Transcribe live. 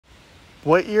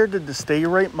What year did the Stay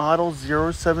Rite model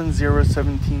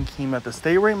 07017 came out? The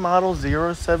Stay Rite model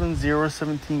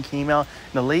 07017 came out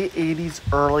in the late 80s,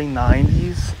 early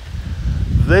 90s.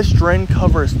 This drain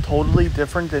cover is totally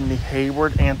different than the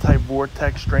Hayward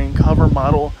anti-vortex drain cover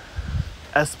model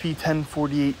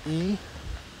SP1048E.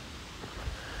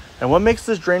 And what makes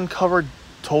this drain cover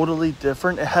totally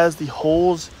different, it has the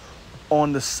holes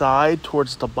on the side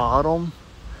towards the bottom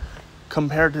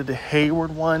compared to the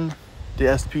Hayward one. The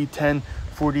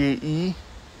SP1048E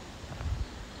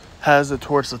has it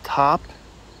towards the top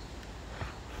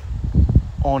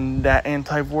on that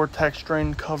anti-vortex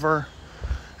drain cover.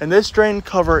 And this drain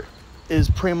cover is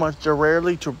pretty much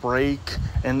rarely to break.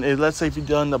 And let's say if you've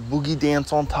done the boogie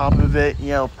dance on top of it,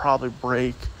 yeah, it'll probably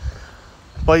break.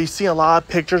 But you see a lot of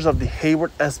pictures of the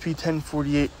Hayward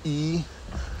SP1048E,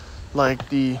 like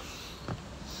they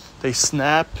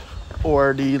snap,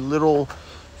 or the little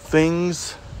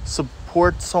things,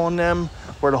 supports on them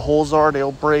where the holes are,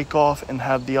 they'll break off and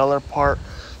have the other part,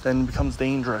 then it becomes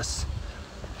dangerous.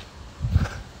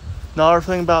 Another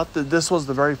thing about this was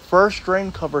the very first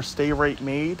drain cover Stay Rite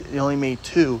made. They only made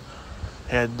two.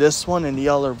 They had this one and the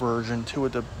other version too,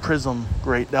 with the prism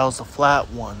grate. That was the flat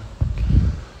one.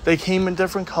 They came in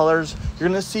different colors. You're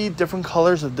gonna see different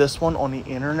colors of this one on the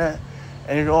internet,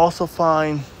 and you can also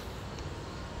find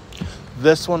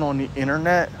this one on the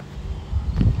internet.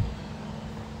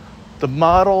 The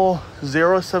model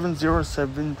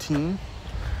 07017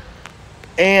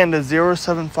 and the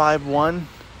 0751,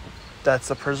 that's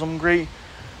the prism grate.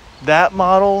 That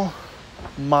model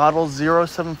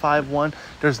 0751,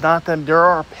 there's not them. There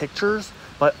are pictures,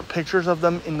 but pictures of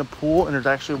them in the pool, and there's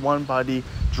actually one by the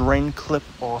drain clip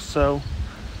also.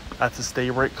 That's a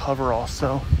Stay Rite cover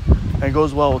also. And it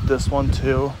goes well with this one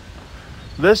too.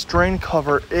 This drain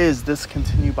cover is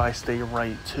discontinued by Stay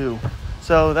Rite too.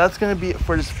 So that's going to be it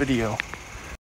for this video.